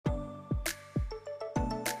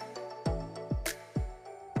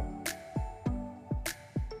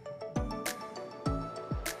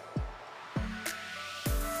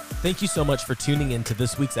Thank you so much for tuning in to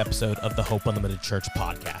this week's episode of the Hope Unlimited Church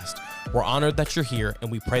podcast. We're honored that you're here,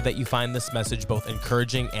 and we pray that you find this message both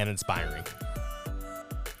encouraging and inspiring.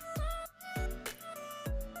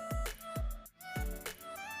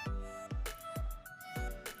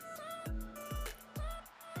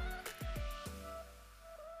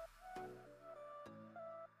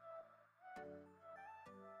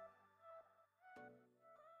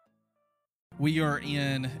 We are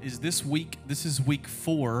in, this is week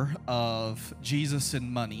 4 of Jesus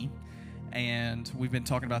and Money, and we've been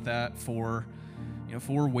talking about that for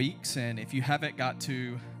 4 weeks. And if you haven't got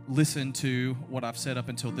to listen to what I've said up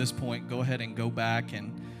until this point, go ahead and go back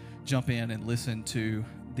and jump in and listen to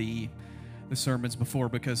the sermons before,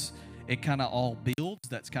 because it kind of all builds.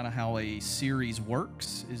 That's kind of how a series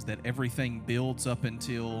works, is that everything builds up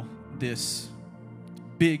until this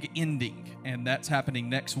big ending, and that's happening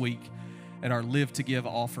next week at our Live to Give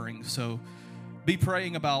offering. So be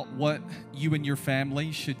praying about what you and your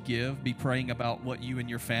family should give. Be praying about what you and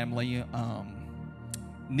your family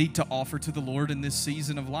need to offer to the Lord in this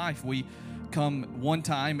season of life. We come one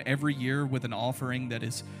time every year with an offering that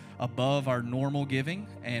is above our normal giving,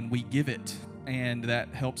 and we give it. And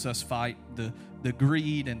that helps us fight the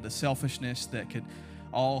greed and the selfishness that could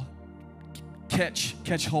all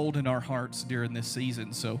catch hold in our hearts during this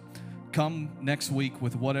season. So come next week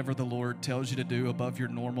with whatever the Lord tells you to do above your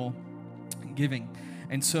normal giving.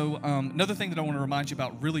 And so another thing that I want to remind you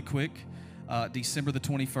about really quick, December the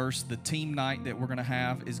 21st, the team night that we're going to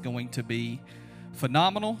have is going to be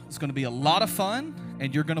phenomenal. It's going to be a lot of fun,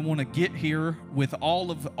 and you're going to want to get here with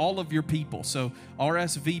all of your people. So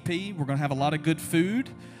RSVP, we're going to have a lot of good food.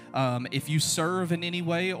 If you serve in any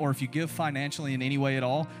way, or if you give financially in any way at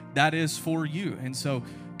all, that is for you. And so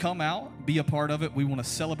come out, be a part of it. We want to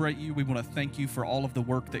celebrate you. We want to thank you for all of the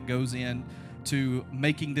work that goes in to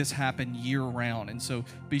making this happen year round. And so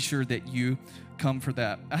be sure that you come for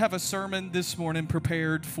that. I have a sermon this morning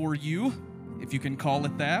prepared for you, if you can call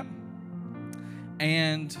it that.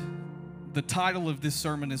 And the title of this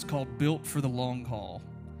sermon is called Built for the Long Haul.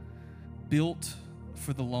 Built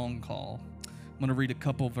for the Long Haul. I'm going to read a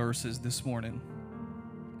couple verses this morning.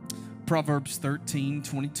 Proverbs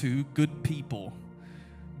 13:22, good people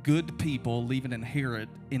leave an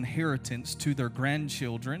inheritance to their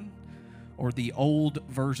grandchildren, or the old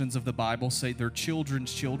versions of the Bible say their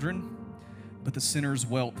children's children, but the sinner's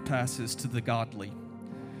wealth passes to the godly.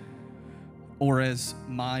 Or as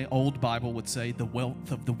my old Bible would say, the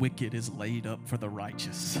wealth of the wicked is laid up for the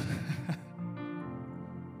righteous.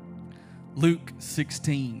 Luke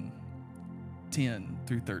 16:10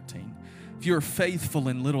 through 13. If you are faithful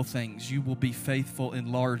in little things, you will be faithful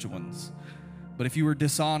in large ones. But if you are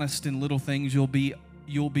dishonest in little things, you'll be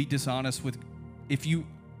dishonest with,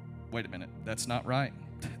 wait a minute, that's not right.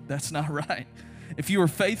 That's not right. If you are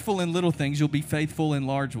faithful in little things, you'll be faithful in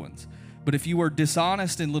large ones. But if you are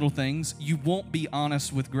dishonest in little things, you won't be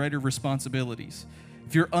honest with greater responsibilities.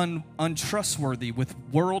 If you're untrustworthy with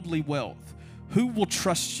worldly wealth, who will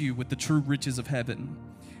trust you with the true riches of heaven?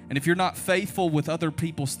 And if you're not faithful with other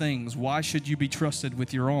people's things, why should you be trusted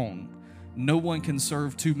with your own? No one can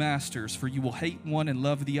serve two masters, for you will hate one and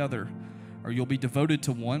love the other, or you'll be devoted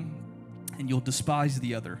to one and you'll despise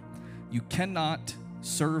the other. You cannot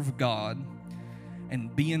serve God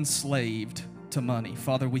and be enslaved to money.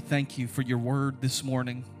 Father, we thank you for your word this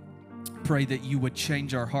morning. Pray that you would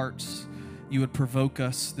change our hearts. You would provoke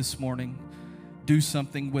us this morning. Do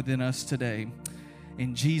something within us today.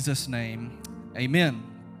 In Jesus' name, amen.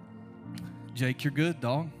 Jake, you're good,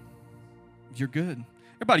 dog. You're good.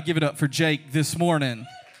 Everybody give it up for Jake this morning.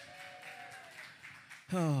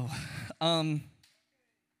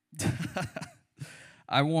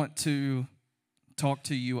 I want to talk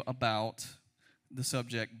to you about the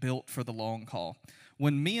subject, built for the long haul.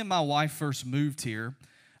 When me and my wife first moved here,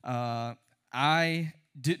 we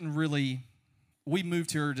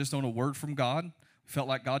moved here just on a word from God. Felt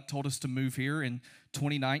like God told us to move here in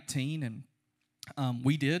 2019, and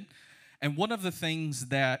we did. And one of the things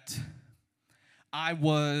that I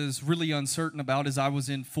was really uncertain about is I was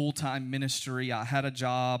in full-time ministry. I had a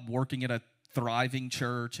job working at a thriving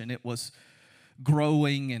church, and it was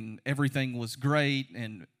growing, and everything was great,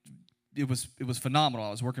 and it was phenomenal. I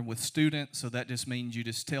was working with students, so that just means you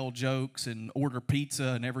just tell jokes and order pizza,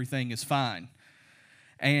 and everything is fine.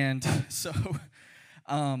 And so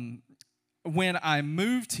when I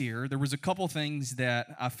moved here, there was a couple things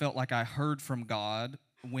that I felt like I heard from God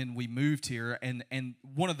when we moved here, and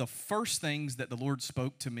one of the first things that the Lord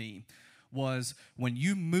spoke to me was, when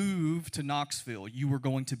you move to Knoxville, you were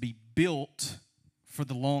going to be built for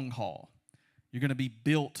the long haul. You're going to be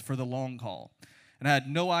built for the long haul. And I had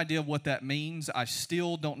no idea what that means. I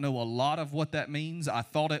still don't know a lot of what that means. I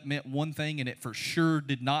thought it meant one thing, and it for sure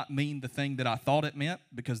did not mean the thing that I thought it meant,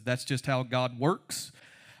 because that's just how God works.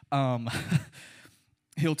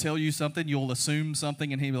 He'll tell you something, you'll assume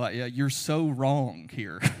something, and he'll be like, yeah, you're so wrong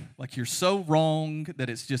here. Like, you're so wrong that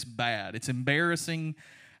it's just bad. It's embarrassing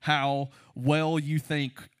how well you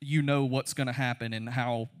think you know what's going to happen and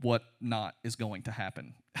how what not is going to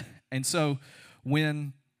happen. And so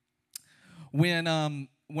when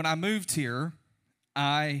I moved here,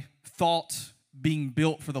 I thought being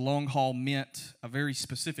built for the long haul meant a very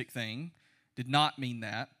specific thing. Did not mean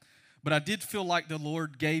that. But I did feel like the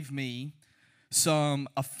Lord gave me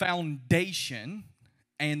a foundation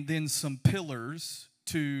and then some pillars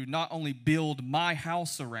to not only build my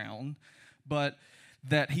house around, but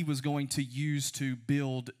that he was going to use to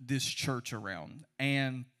build this church around.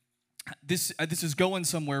 And this is going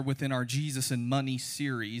somewhere within our Jesus and Money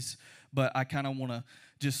series, but I kind of want to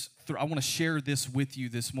I want to share this with you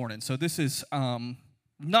this morning. So this is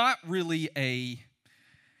not really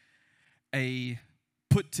a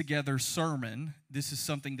put together sermon. This is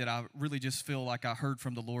something that I really just feel like I heard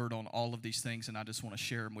from the Lord on all of these things, and I just want to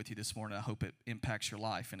share them with you this morning. I hope it impacts your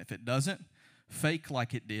life, and if it doesn't, fake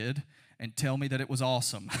like it did and tell me that it was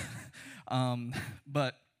awesome.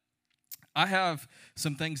 But I have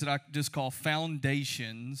some things that I just call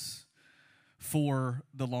foundations for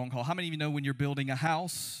the long haul. How many of you know when you're building a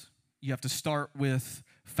house, you have to start with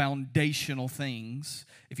foundational things?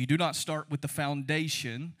 If you do not start with the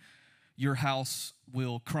foundation, your house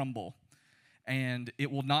will crumble and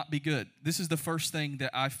it will not be good. This is the first thing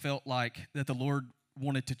that I felt like that the Lord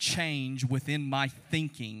wanted to change within my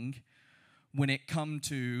thinking when it come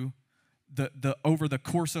to the over the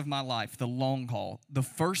course of my life, the long haul. The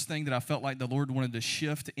first thing that I felt like the Lord wanted to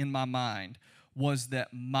shift in my mind was that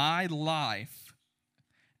my life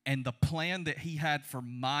and the plan that he had for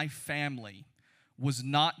my family was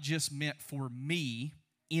not just meant for me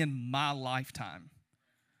in my lifetime.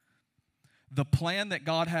 The plan that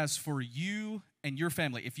God has for you and your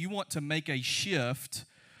family, if you want to make a shift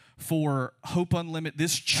for Hope Unlimited,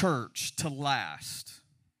 this church to last,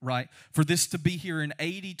 right? For this to be here in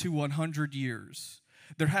 80 to 100 years,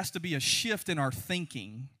 there has to be a shift in our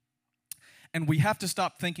thinking, and we have to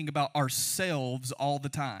stop thinking about ourselves all the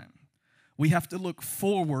time. We have to look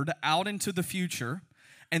forward out into the future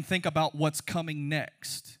and think about what's coming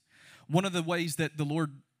next. One of the ways that the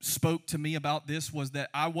Lord spoke to me about this was that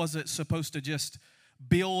I wasn't supposed to just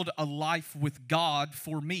build a life with God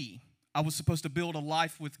for me. I was supposed to build a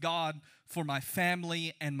life with God for my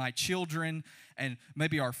family and my children and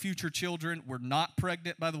maybe our future children. We're not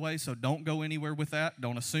pregnant, by the way, so don't go anywhere with that.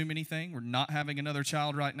 Don't assume anything. We're not having another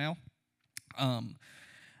child right now.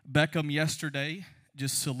 Beckham yesterday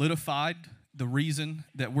just solidified the reason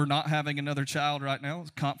that we're not having another child right now. It's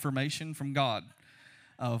confirmation from God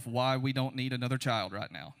of why we don't need another child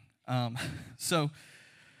right now.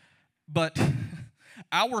 But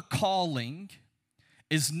our calling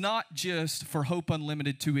is not just for Hope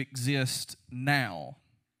Unlimited to exist now.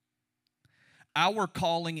 Our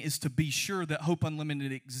calling is to be sure that Hope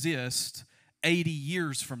Unlimited exists 80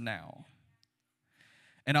 years from now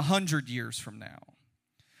and 100 years from now.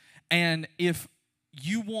 And if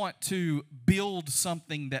you want to build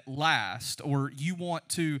something that lasts, or you want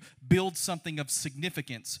to build something of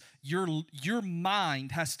significance, your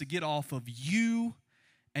mind has to get off of you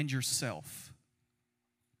and yourself.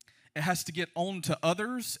 It has to get on to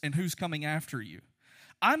others and who's coming after you.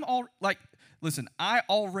 I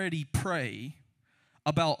already pray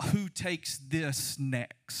about who takes this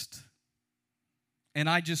next. And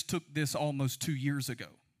I just took this almost 2 years ago.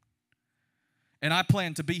 And I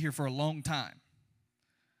plan to be here for a long time.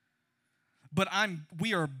 But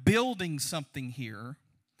we are building something here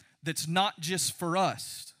that's not just for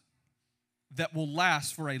us, that will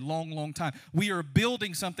last for a long, long time. We are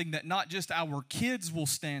building something that not just our kids will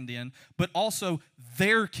stand in, but also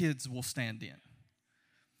their kids will stand in.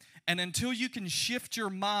 And until you can shift your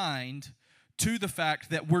mind to the fact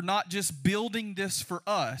that we're not just building this for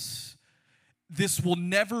us, this will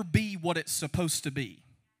never be what it's supposed to be.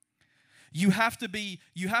 You have to be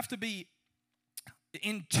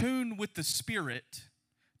in tune with the Spirit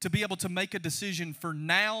to be able to make a decision for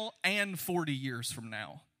now and 40 years from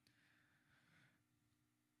now.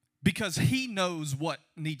 Because he knows what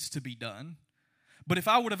needs to be done. But if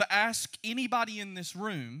I would have asked anybody in this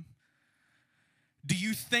room, do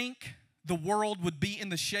you think the world would be in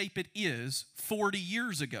the shape it is 40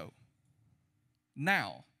 years ago?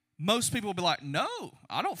 Now, most people would be like, no,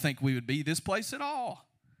 I don't think we would be this place at all.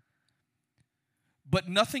 But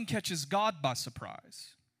nothing catches God by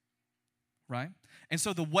surprise, right? And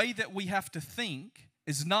so the way that we have to think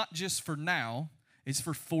is not just for now, it's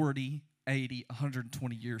for 40, 80,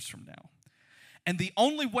 120 years from now. And the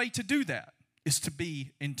only way to do that is to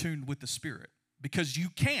be in tune with the Spirit, because you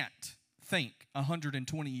can't think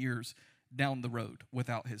 120 years down the road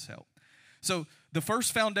without His help. So the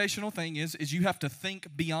first foundational thing is you have to think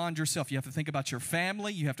beyond yourself. You have to think about your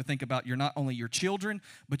family. You have to think about not only your children,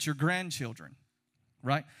 but your grandchildren,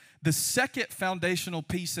 right? The second foundational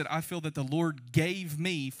piece that I feel that the Lord gave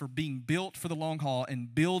me for being built for the long haul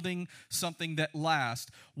and building something that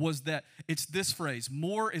lasts was that it's this phrase: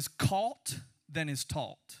 more is caught than is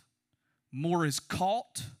taught. More is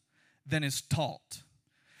caught than is taught.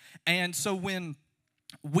 And so when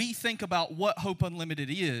we think about what Hope Unlimited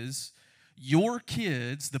is, your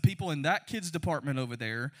kids, the people in that kids department over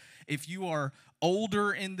there, if you are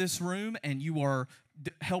older in this room and you are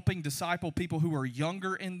helping disciple people who are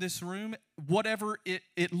younger in this room, whatever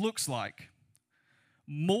it looks like,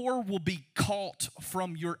 more will be caught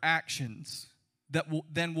from your actions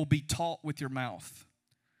than will be taught with your mouth.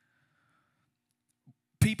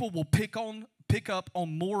 People will pick up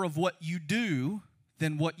on more of what you do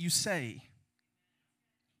than what you say.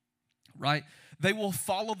 Right? They will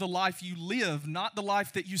follow the life you live, not the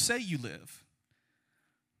life that you say you live.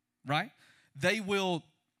 Right? They will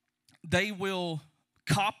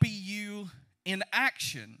copy you in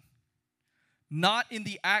action, not in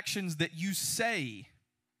the actions that you say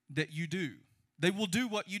that you do. They will do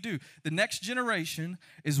what you do. The next generation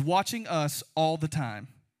is watching us all the time.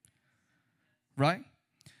 Right?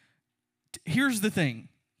 Here's the thing.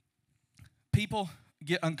 People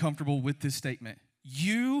get uncomfortable with this statement.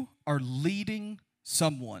 You are leading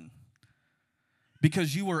someone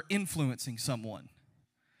because you are influencing someone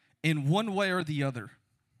in one way or the other.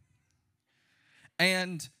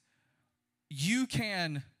 And you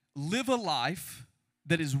can live a life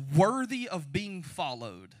that is worthy of being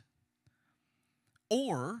followed,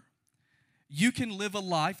 or you can live a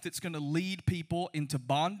life that's going to lead people into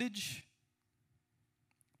bondage,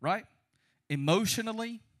 right?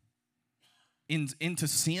 Emotionally, into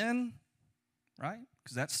sin, right?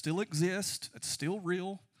 Because that still exists. It's still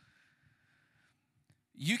real.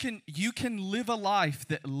 You can live a life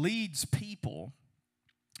that leads people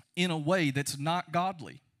in a way that's not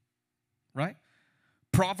godly, right?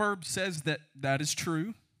 Proverbs says that is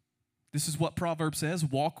true. This is what Proverbs says: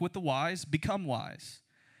 walk with the wise, become wise.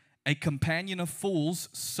 A companion of fools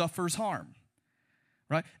suffers harm,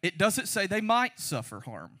 right? It doesn't say they might suffer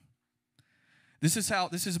harm. This is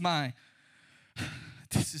my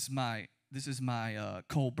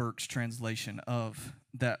Cole Burke's translation of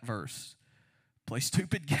that verse. Play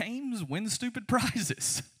stupid games, win stupid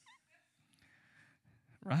prizes.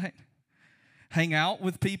 Right? Hang out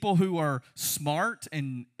with people who are smart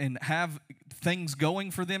and have things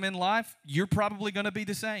going for them in life, you're probably going to be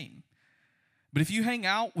the same. But if you hang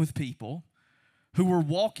out with people who are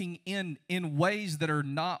walking in ways that are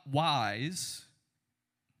not wise,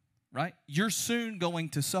 right, you're soon going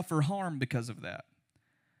to suffer harm because of that.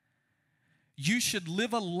 You should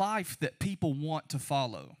live a life that people want to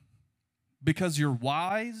follow because you're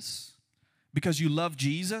wise, because you love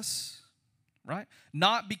Jesus, right?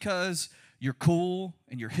 Not because you're cool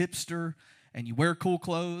and you're hipster and you wear cool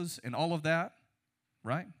clothes and all of that,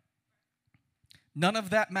 right? None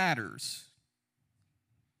of that matters.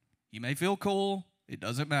 You may feel cool, it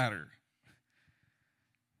doesn't matter.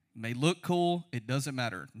 You may look cool, it doesn't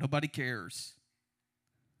matter. Nobody cares,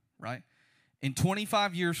 right? In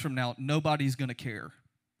 25 years from now, nobody's going to care.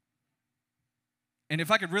 And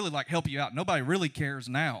if I could really help you out, nobody really cares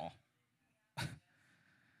now.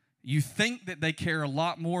 You think that they care a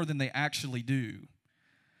lot more than they actually do.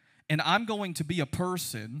 And I'm going to be a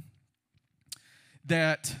person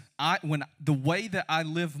that the way that I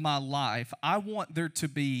live my life, I want there to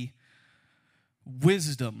be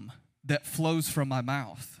wisdom that flows from my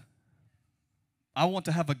mouth. I want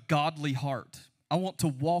to have a godly heart. I want to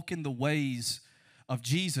walk in the ways of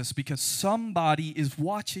Jesus because somebody is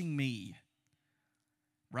watching me,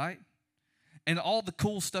 right? And all the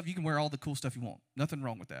cool stuff, you can wear all the cool stuff you want. Nothing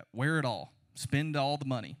wrong with that. Wear it all. Spend all the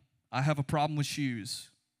money. I have a problem with shoes,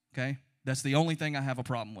 okay? That's the only thing I have a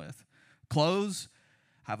problem with. Clothes,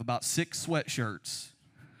 I have about 6 sweatshirts.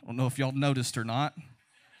 I don't know if y'all noticed or not,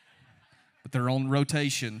 but they're on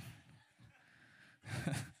rotation.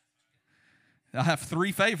 I have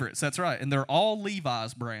 3 favorites, that's right, and they're all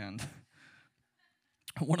Levi's brand.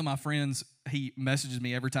 One of my friends, he messages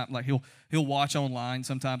me every time, he'll watch online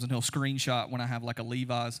sometimes and he'll screenshot when I have a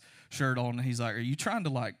Levi's shirt on, and he's like, are you trying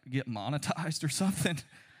to get monetized or something?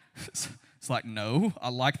 It's like, no, I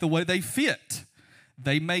like the way they fit.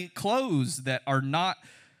 They make clothes that are not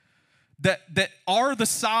that are the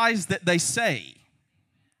size that they say,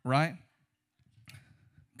 right?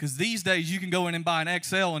 Because these days you can go in and buy an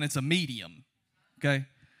XL and it's a medium, okay?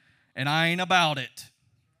 And I ain't about it.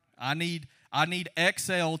 I need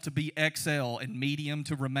XL to be XL and medium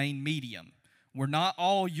to remain medium. We're not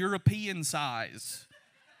all European size,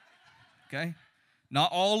 okay?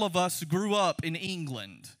 Not all of us grew up in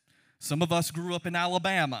England. Some of us grew up in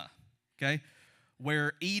Alabama, okay,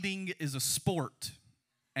 where eating is a sport,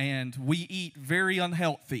 and we eat very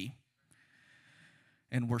unhealthy,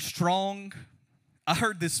 and we're strong. I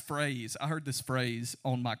heard this phrase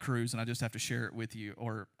on my cruise, and I just have to share it with you,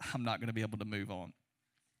 or I'm not going to be able to move on.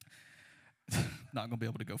 Not going to be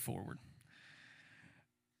able to go forward.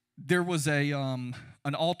 There was an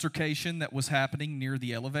altercation that was happening near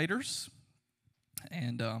the elevators.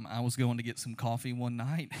 And I was going to get some coffee one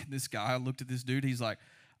night. This guy looked at this dude. He's like,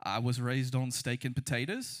 I was raised on steak and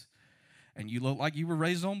potatoes, and you look like you were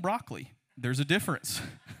raised on broccoli. There's a difference.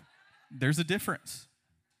 There's a difference.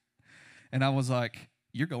 And I was like,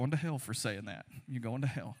 you're going to hell for saying that. You're going to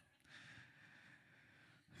hell.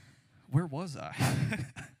 Where was I?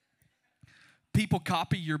 People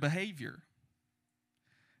copy your behavior.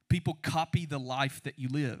 People copy the life that you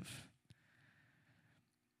live.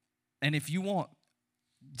 And if you want,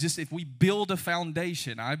 if we build a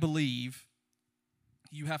foundation, I believe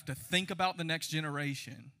you have to think about the next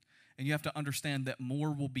generation, and you have to understand that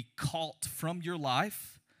more will be caught from your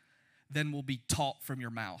life than will be taught from your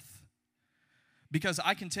mouth. Because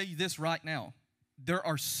I can tell you this right now, there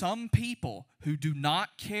are some people who do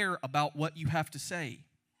not care about what you have to say.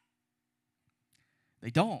 They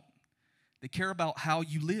don't. They care about how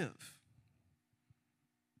you live.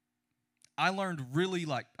 I learned really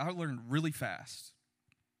fast.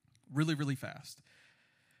 Really fast.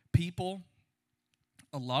 People,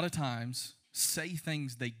 a lot of times, say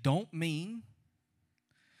things they don't mean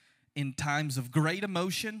in times of great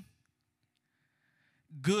emotion,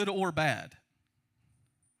 good or bad,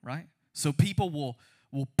 right? So people will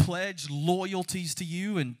pledge loyalties to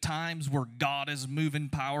you in times where God is moving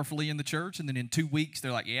powerfully in the church, and then in 2 weeks,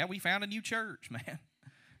 they're like, yeah, we found a new church, man.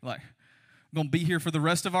 Like, we're going to be here for the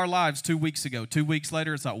rest of our lives 2 weeks ago. 2 weeks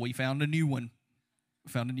later, it's like, we found a new one.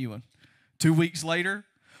 2 weeks later.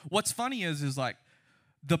 What's funny is like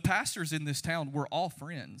the pastors in this town, we're all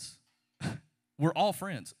friends. We're all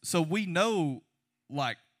friends. So we know,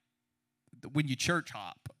 like, when you church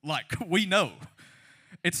hop, like, we know.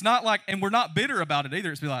 It's not like, and we're not bitter about it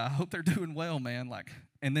either. It's be like, I hope they're doing well, man. Like,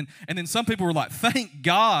 and then some people were like, thank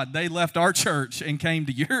God they left our church and came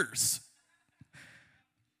to yours.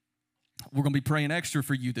 We're going to be praying extra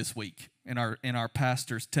for you this week in our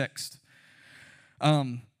pastor's text.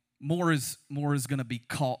 More is going to be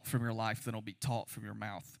caught from your life than will be taught from your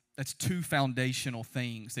mouth. That's two foundational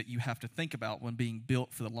things that you have to think about when being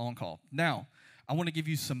built for the long haul. Now, I want to give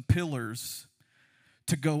you some pillars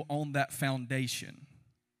to go on that foundation.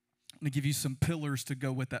 I'm going to give you some pillars to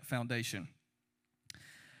go with that foundation.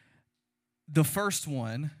 The first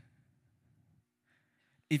one,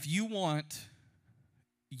 if you want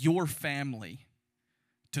your family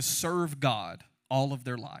to serve God all of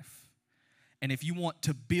their life, and if you want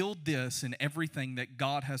to build this in everything that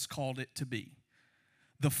God has called it to be,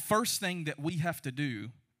 the first thing that we have to do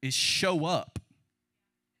is show up.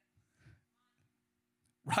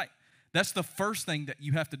 Right? That's the first thing that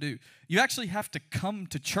you have to do. You actually have to come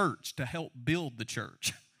to church to help build the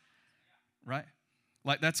church. Right?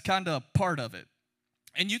 Like, that's kind of a part of it.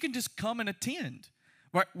 And you can just come and attend.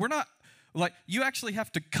 Right? We're not, like, you actually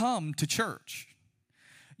have to come to church.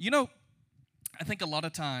 You know, I think a lot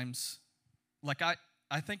of times, like,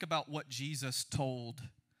 I think about what Jesus told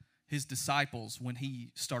his disciples when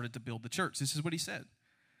he started to build the church. This is what he said.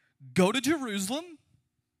 Go to Jerusalem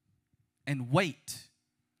and wait.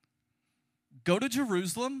 Go to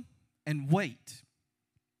Jerusalem and wait.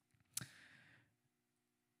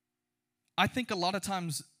 I think a lot of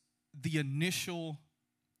times the initial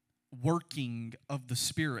working of the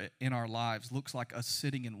Spirit in our lives looks like us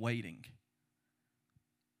sitting and waiting.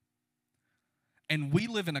 And we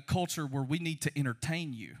live in a culture where we need to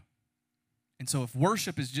entertain you. And so if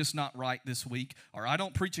worship is just not right this week, or I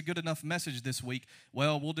don't preach a good enough message this week,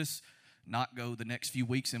 well, we'll just not go the next few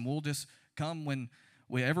weeks, and we'll just come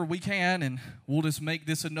whenever we can, and we'll just make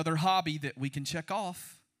this another hobby that we can check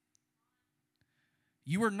off.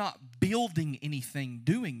 You are not building anything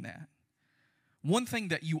doing that. One thing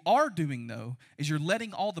that you are doing, though, is you're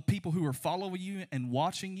letting all the people who are following you and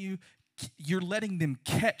watching you, you're letting them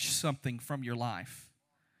catch something from your life.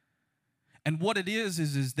 And what it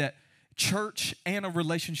is that church and a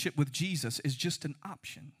relationship with Jesus is just an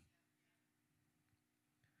option.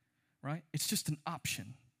 Right? It's just an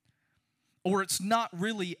option. or it's not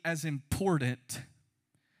really as important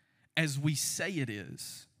as we say it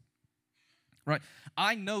is. Right?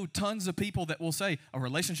 I know tons of people that will say a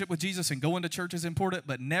relationship with Jesus and going to church is important,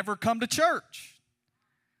 but never come to church.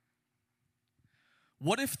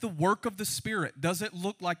 What if the work of the Spirit doesn't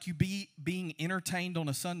look like you being entertained on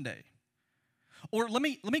a Sunday? Or let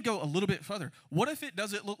me go a little bit further. What if it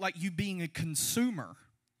doesn't look like you being a consumer?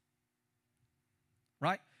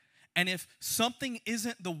 Right? And if something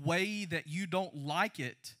isn't the way that you don't like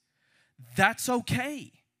it, that's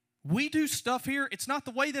okay. We do stuff here, it's not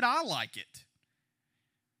the way that I like it.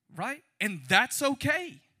 Right? And that's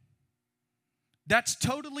okay. That's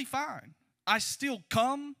totally fine. I still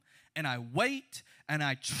come and I wait and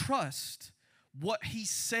I trust what he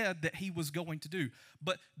said that he was going to do.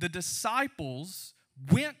 But the disciples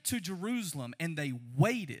went to Jerusalem and they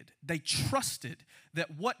waited. They trusted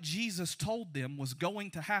that what Jesus told them was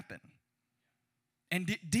going to happen. And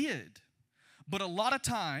it did. But a lot of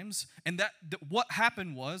times, and what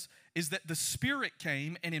happened is that the Spirit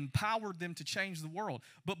came and empowered them to change the world.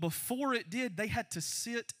 But before it did, they had to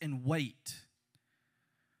sit and wait.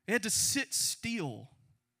 They had to sit still.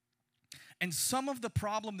 And some of the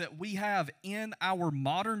problem that we have in our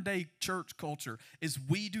modern day church culture is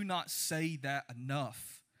we do not say that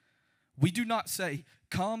enough. We do not say,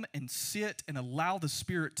 come and sit and allow the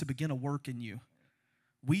Spirit to begin a work in you.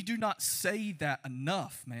 We do not say that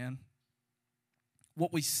enough, man.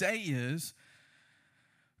 What we say is,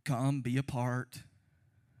 come, be a part,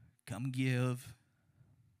 come give,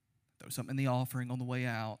 throw something in the offering on the way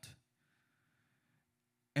out.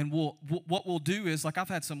 And what we'll do is, like I've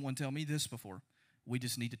had someone tell me this before, we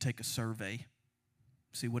just need to take a survey,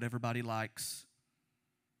 see what everybody likes.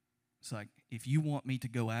 It's like, if you want me to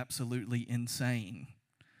go absolutely insane,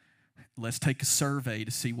 let's take a survey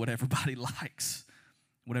to see what everybody likes.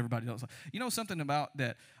 What everybody else. You know something about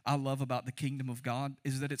that I love about the kingdom of God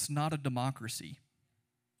is that it's not a democracy.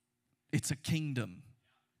 It's a kingdom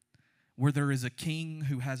where there is a king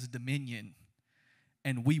who has dominion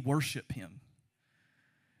and we worship him.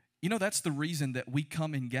 You know, that's the reason that we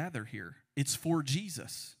come and gather here. It's for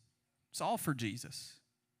Jesus. It's all for Jesus,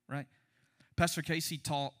 right? Pastor Casey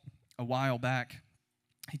taught a while back.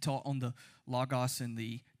 He taught on the logos and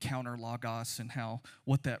the counter logos and how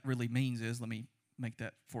what that really means is, let me make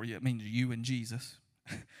that for you. It means you and Jesus.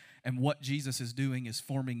 And what Jesus is doing is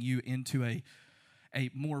forming you into a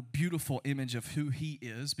more beautiful image of who he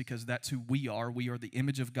is, because that's who we are. We are the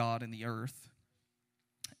image of God in the earth.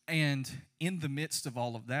 And in the midst of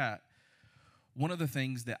all of that, one of the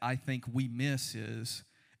things that I think we miss is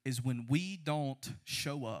when we don't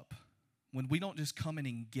show up, when we don't just come and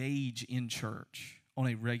engage in church on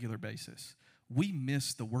a regular basis, we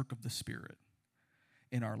miss the work of the Spirit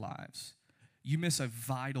in our lives. You miss a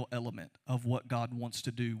vital element of what God wants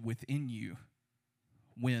to do within you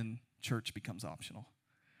when church becomes optional,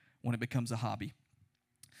 when it becomes a hobby.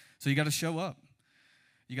 So you got to show up.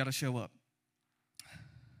 You got to show up.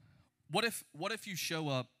 What if you show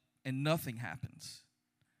up and nothing happens?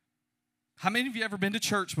 How many of you ever been to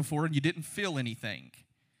church before and you didn't feel anything?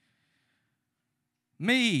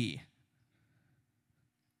 Me.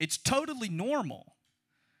 It's totally normal.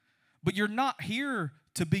 But you're not here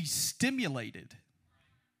to be stimulated.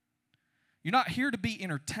 You're not here to be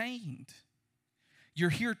entertained. You're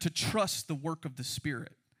here to trust the work of the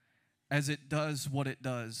Spirit as it does what it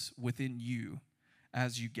does within you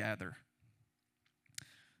as you gather.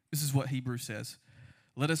 This is what Hebrews says.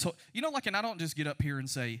 Let us, and I don't just get up here and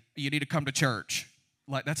say, you need to come to church.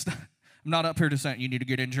 Like, that's not, I'm not up here to say, you need to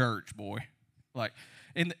get in church, boy. Like,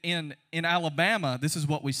 in Alabama, this is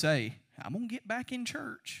what we say. I'm going to get back in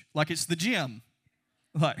church. Like it's the gym.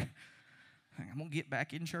 Like, I'm going to get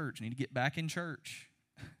back in church. I need to get back in church.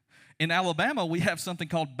 In Alabama, we have something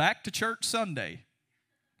called Back to Church Sunday,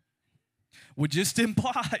 which just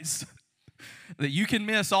implies that you can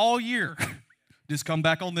miss all year. Just come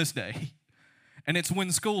back on this day. And it's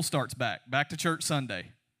when school starts back to church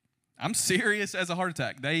Sunday. I'm serious as a heart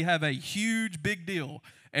attack. They have a huge, big deal.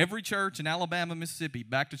 Every church in Alabama, Mississippi,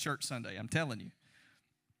 back to church Sunday. I'm telling you.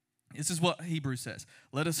 This is what Hebrews says.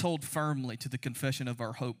 Let us hold firmly to the confession of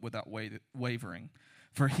our hope without wavering.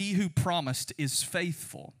 For he who promised is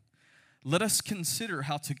faithful. Let us consider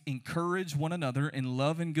how to encourage one another in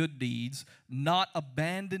love and good deeds, not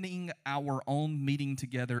abandoning our own meeting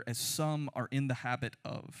together as some are in the habit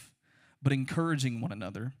of, but encouraging one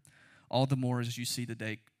another, all the more as you see the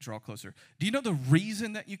day draw closer. Do you know the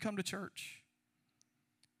reason that you come to church?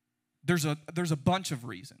 There's a bunch of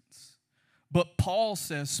reasons. But Paul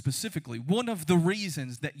says specifically, one of the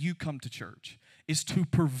reasons that you come to church is to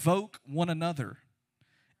provoke one another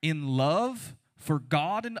in love for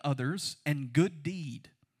God and others and good deed.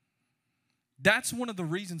 That's one of the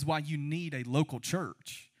reasons why you need a local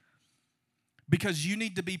church. Because you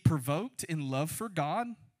need to be provoked in love for God,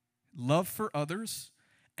 love for others,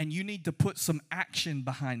 and you need to put some action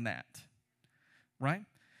behind that. Right?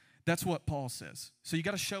 That's what Paul says. So you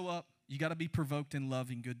got to show up. You got to be provoked in love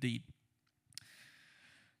and good deed.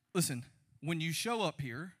 Listen, when you show up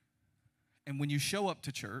here and when you show up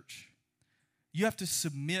to church, you have to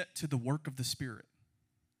submit to the work of the Spirit.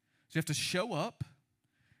 So you have to show up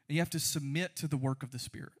and you have to submit to the work of the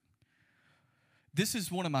Spirit. This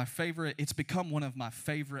is one of my favorite, it's become one of my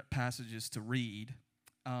favorite passages to read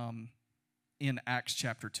in Acts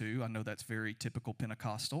chapter 2. I know that's very typical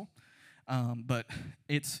Pentecostal, but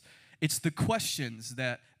it's the questions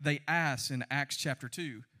that they ask in Acts chapter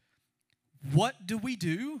 2. What do we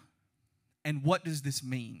do and what does this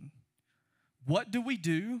mean? What do we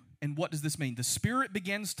do and what does this mean? The Spirit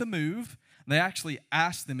begins to move. They actually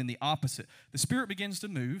ask them in the opposite. The Spirit begins to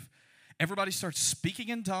move. Everybody starts speaking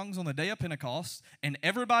in tongues on the day of Pentecost, and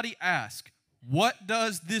everybody asks, what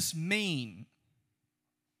does this mean?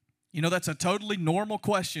 You know, that's a totally normal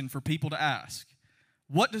question for people to ask.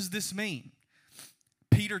 What does this mean?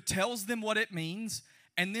 Peter tells them what it means,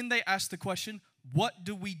 and then they ask the question, what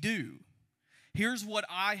do we do? Here's what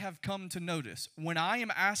I have come to notice. When I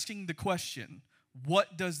am asking the question,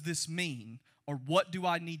 what does this mean, or what do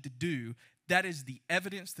I need to do, that is the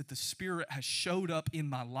evidence that the Spirit has showed up in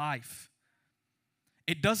my life.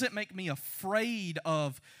 It doesn't make me afraid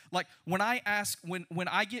of, like, when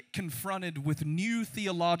I get confronted with new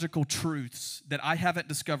theological truths that I haven't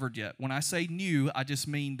discovered yet. When I say new, I just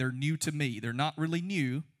mean they're new to me. They're not really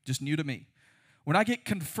new, just new to me. When I get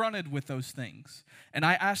confronted with those things, and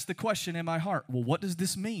I ask the question in my heart, well, what does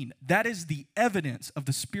this mean? That is the evidence of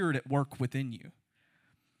the Spirit at work within you.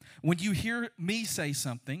 When you hear me say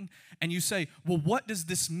something and you say, well, what does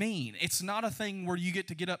this mean? It's not a thing where you get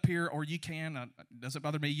to get up here, or you can, it doesn't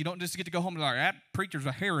bother me. You don't just get to go home and be like, that preacher's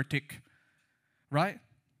a heretic, right?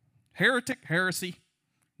 Heretic, heresy,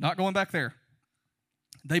 not going back there.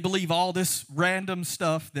 They believe all this random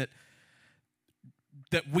stuff that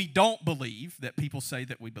we don't believe, that people say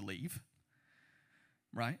that we believe,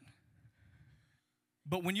 right?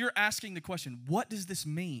 But when you're asking the question, what does this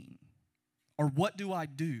mean? Or what do I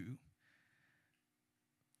do?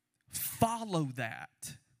 Follow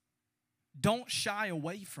that. Don't shy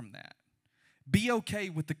away from that. Be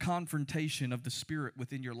okay with the confrontation of the Spirit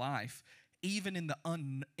within your life, even in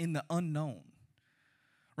the unknown.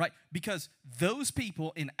 Right? Because those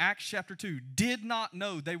people in Acts chapter 2 did not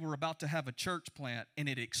know they were about to have a church plant and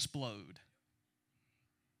it explode.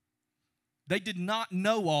 They did not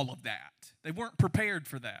know all of that. They weren't prepared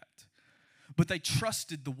for that. But they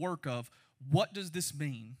trusted the work of, what does this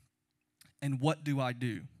mean and what do I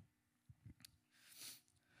do?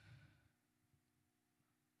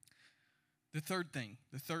 The third thing,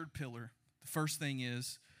 the third pillar, the first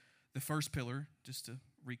pillar, just to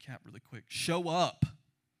recap really quick, show up.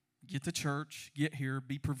 Get to church, get here,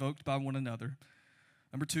 be provoked by one another.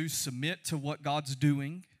 Number 2, submit to what God's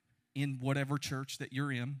doing in whatever church that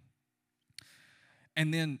you're in.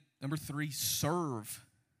 And then number 3, serve.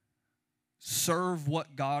 Serve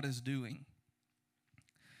what God is doing.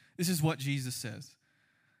 This is what Jesus says.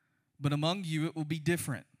 But among you it will be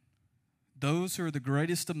different. Those who are the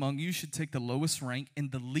greatest among you should take the lowest rank,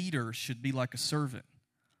 and the leader should be like a servant.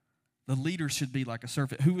 The leader should be like a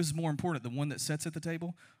servant. Who is more important, the one that sits at the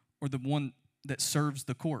table or the one that serves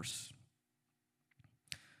the course?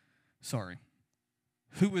 Sorry.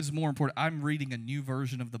 Who is more important? I'm reading a new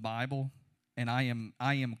version of the Bible, and I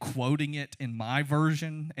am quoting it in my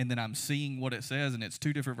version, and then I'm seeing what it says, and it's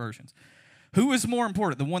two different versions. Who is more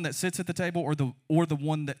important, the one that sits at the table or the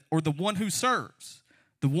one who serves?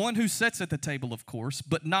 The one who sits at the table, of course,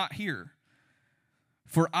 but not here.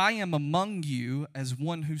 For I am among you as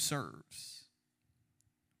one who serves.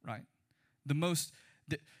 Right?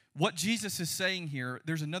 What Jesus is saying here,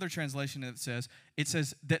 there's another translation that says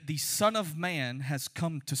that the Son of Man has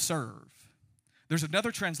come to serve. There's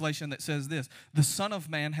another translation that says this, the Son of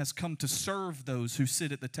Man has come to serve those who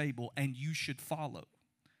sit at the table, and you should follow.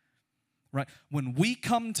 Right? When we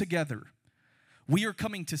come together, we are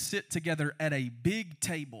coming to sit together at a big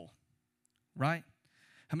table, right?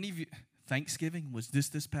 How many of you, Thanksgiving was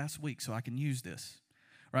this past week, so I can use this,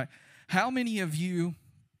 right? How many of you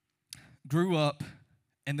grew up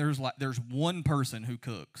and there's one person who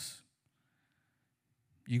cooks?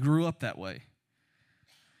 You grew up that way.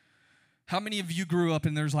 How many of you grew up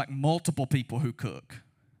and there's like multiple people who cook?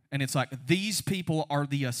 And it's like these people are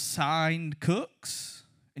the assigned cooks,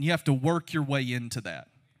 and you have to work your way into that,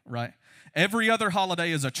 right? Every other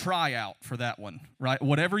holiday is a tryout for that one, right?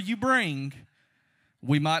 Whatever you bring,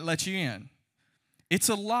 we might let you in. It's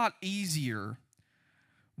a lot easier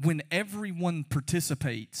when everyone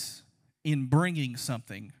participates in bringing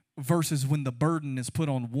something versus when the burden is put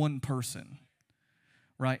on one person,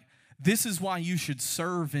 right? This is why you should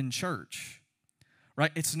serve in church,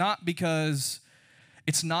 right?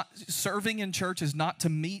 Serving in church is not to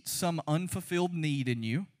meet some unfulfilled need in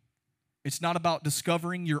you. It's not about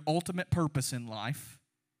discovering your ultimate purpose in life.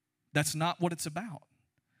 That's not what it's about.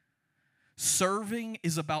 Serving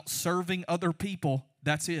is about serving other people.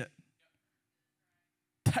 That's it.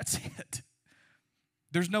 That's it.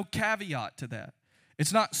 There's no caveat to that.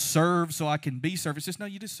 It's not serve so I can be served. It's just, no,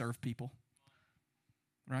 you just serve people,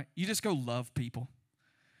 right? You just go love people.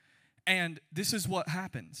 And this is what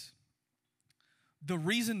happens. The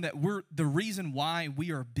reason why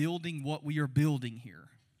we are building what we are building here,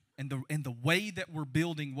 and the way that we're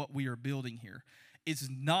building what we are building here, is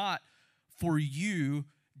not for you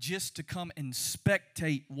just to come and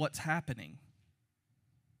spectate what's happening.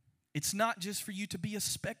 It's not just for you to be a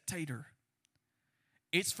spectator.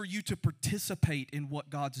 It's for you to participate in what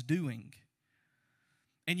God's doing.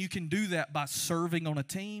 And you can do that by serving on a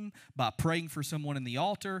team, by praying for someone in the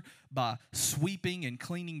altar, by sweeping and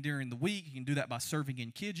cleaning during the week. You can do that by serving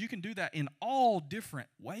in kids. You can do that in all different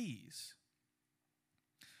ways.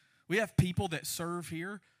 We have people that serve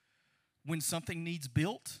here when something needs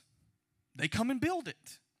built. They come and build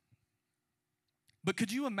it. But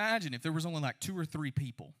could you imagine if there was only like 2 or 3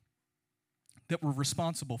 people that were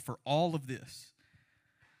responsible for all of this?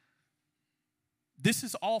 This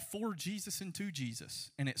is all for Jesus and to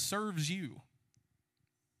Jesus, and it serves you,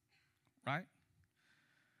 right?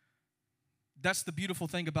 That's the beautiful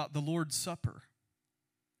thing about the Lord's Supper.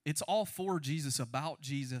 It's all for Jesus, about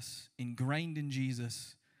Jesus, ingrained in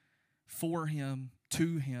Jesus, for Him,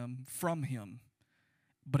 to Him, from Him,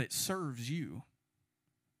 but it serves you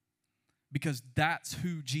because that's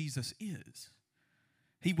who Jesus is.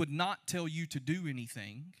 He would not tell you to do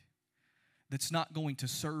anything that's not going to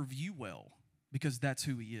serve you well, because that's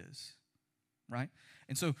who He is, right?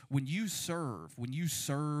 And so when you serve, when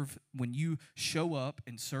you show up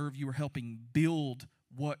and serve, you are helping build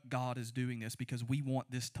what God is doing this, because we want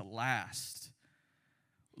this to last.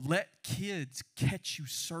 Let kids catch you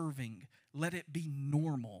serving. Let it be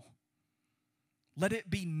normal. Let it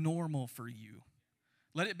be normal for you.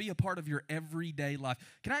 Let it be a part of your everyday life.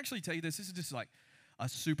 Can I actually tell you this? This is just like a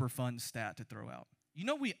super fun stat to throw out. You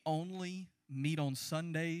know, we only meet on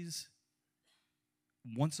Sundays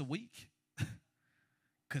once a week,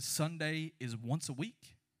 because Sunday is once a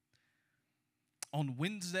week. On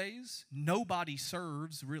Wednesdays, nobody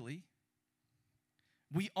serves, really.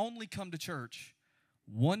 We only come to church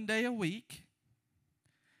one day a week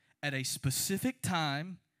at a specific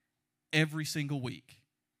time every single week.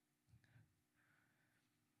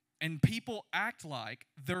 And people act like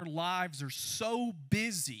their lives are so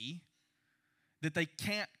busy that they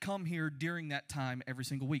can't come here during that time every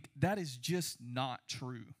single week. That is just not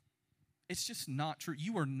true. It's just not true.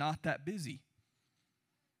 You are not that busy.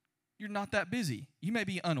 You're not that busy. You may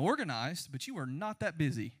be unorganized, but you are not that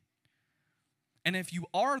busy. And if you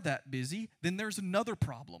are that busy, then there's another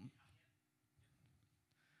problem,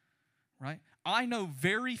 right? I know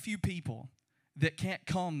very few people that can't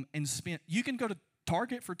come and spend. You can go to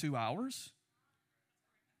Target for 2 hours.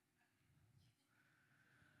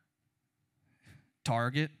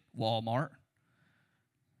 Target, Walmart,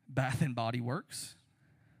 Bath and Body Works.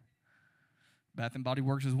 Bath and Body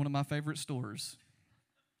Works is one of my favorite stores.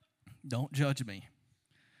 Don't judge me.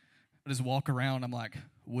 I just walk around, I'm like,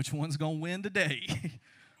 which one's going to win today?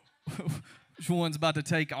 Which one's about to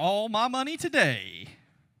take all my money today?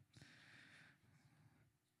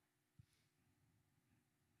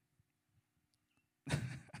 I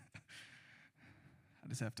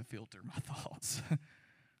just have to filter my thoughts.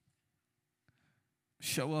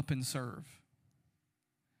 Show up and serve.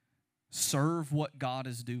 Serve what God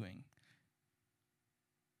is doing.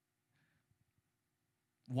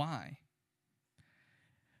 Why?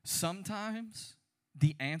 Sometimes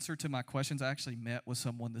the answer to my questions, I actually met with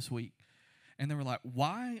someone this week, and they were like,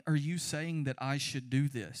 why are you saying that I should do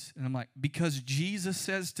this? And I'm like, because Jesus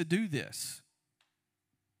says to do this.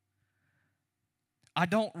 I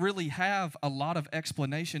don't really have a lot of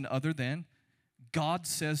explanation other than God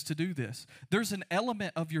says to do this. There's an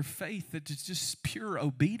element of your faith that is just pure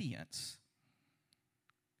obedience.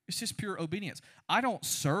 It's just pure obedience. I don't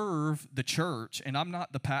serve the church, and I'm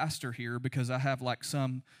not the pastor here because I have like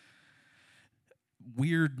some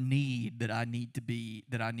weird need that I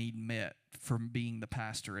need met from being the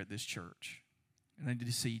pastor at this church. And I need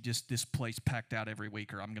to see just this place packed out every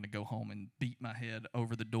week, or I'm going to go home and beat my head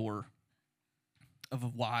over the door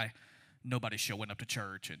of why nobody's showing up to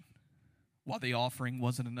church and why the offering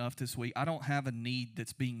wasn't enough this week. I don't have a need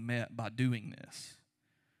that's being met by doing this.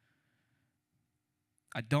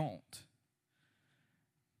 I don't.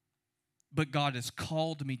 But God has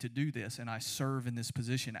called me to do this, and I serve in this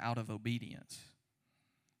position out of obedience.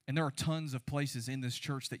 And there are tons of places in this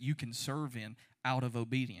church that you can serve in out of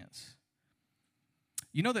obedience.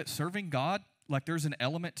 You know that serving God, like there's an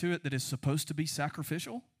element to it that is supposed to be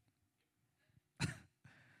sacrificial?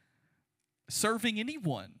 Serving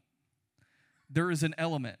anyone, there is an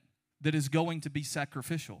element that is going to be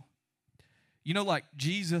sacrificial. You know, like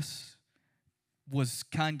Jesus was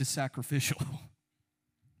kind of sacrificial.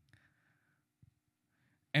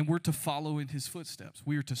 And we're to follow in his footsteps.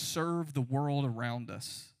 We are to serve the world around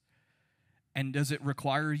us. And does it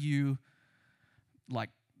require you, like,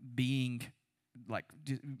 being, like,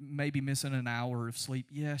 maybe missing an hour of sleep?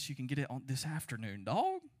 Yes, you can get it on this afternoon,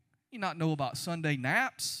 dog. You not know about Sunday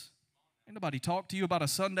naps? Ain't nobody talked to you about a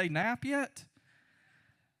Sunday nap yet?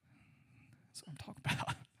 That's what I'm talking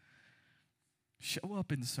about. Show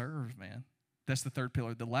up and serve, man. That's the third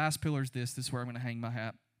pillar. The last pillar is this. This is where I'm going to hang my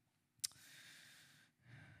hat.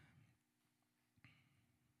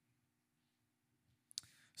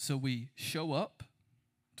 So we show up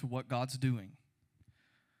to what God's doing.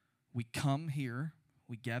 We come here.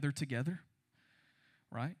 We gather together,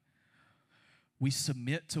 right? We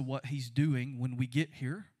submit to what he's doing when we get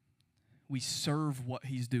here. We serve what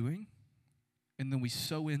he's doing. And then we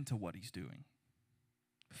sow into what he's doing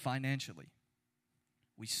financially.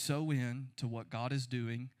 We sow into what God is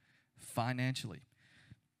doing financially.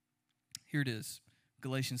 Here it is,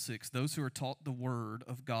 Galatians 6. Those who are taught the word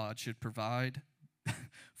of God should provide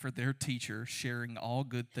for their teacher, sharing all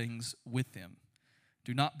good things with them.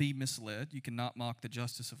 Do not be misled. You cannot mock the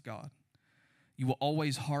justice of God. You will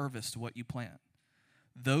always harvest what you plant.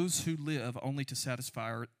 Those who live only to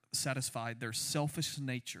satisfy their selfish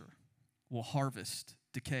nature will harvest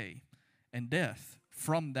decay and death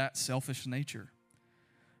from that selfish nature.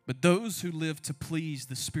 But those who live to please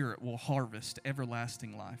the Spirit will harvest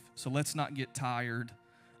everlasting life. So let's not get tired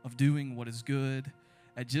of doing what is good.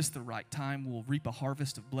 At just the right time, we'll reap a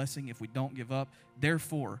harvest of blessing if we don't give up.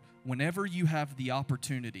 Therefore, whenever you have the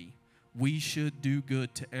opportunity, we should do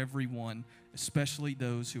good to everyone, especially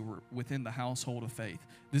those who are within the household of faith.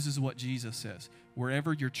 This is what Jesus says.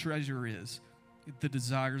 Wherever your treasure is, the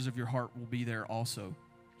desires of your heart will be there also.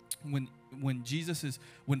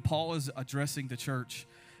 When Paul is addressing the church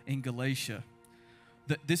in Galatia,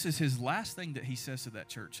 this is his last thing that he says to that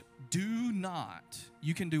church. Do not,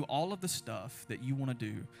 you can do all of the stuff that you want to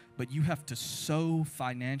do, but you have to sow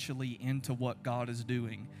financially into what God is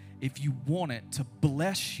doing if you want it to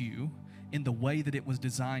bless you in the way that it was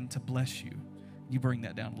designed to bless you. You bring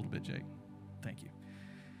that down a little bit, Jake. Thank you.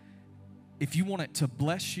 If you want it to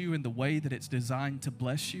bless you in the way that it's designed to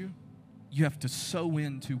bless you, you have to sow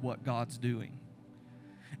into what God's doing.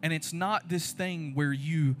 And it's not this thing where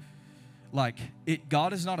you,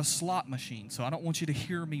 God is not a slot machine, so I don't want you to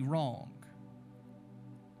hear me wrong.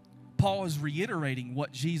 Paul is reiterating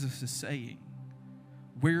what Jesus is saying.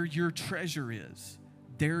 Where your treasure is,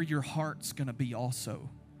 there your heart's going to be also.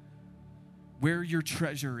 Where your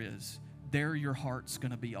treasure is, there your heart's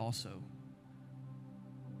going to be also.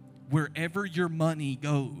 Wherever your money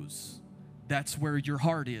goes, that's where your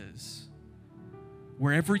heart is.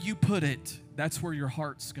 Wherever you put it, that's where your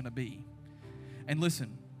heart's going to be. And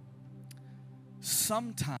listen,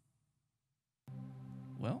 sometimes,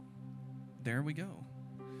 well, there we go.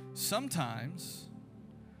 Sometimes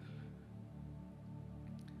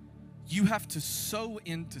you have to sow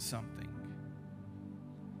into something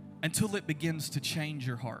until it begins to change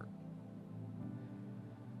your heart.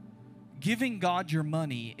 Giving God your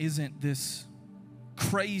money isn't this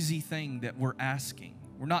crazy thing that we're asking.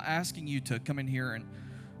 We're not asking you to come in here and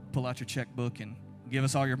pull out your checkbook and give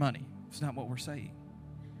us all your money. It's not what we're saying.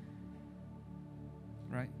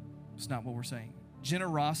 Right? It's not what we're saying.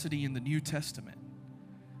 Generosity in the New Testament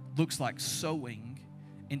looks like sowing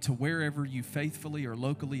into wherever you faithfully or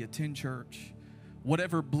locally attend church.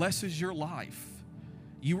 Whatever blesses your life,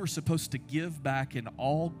 you are supposed to give back in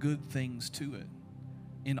all good things to it.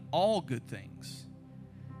 In all good things.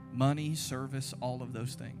 Money, service, all of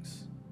those things.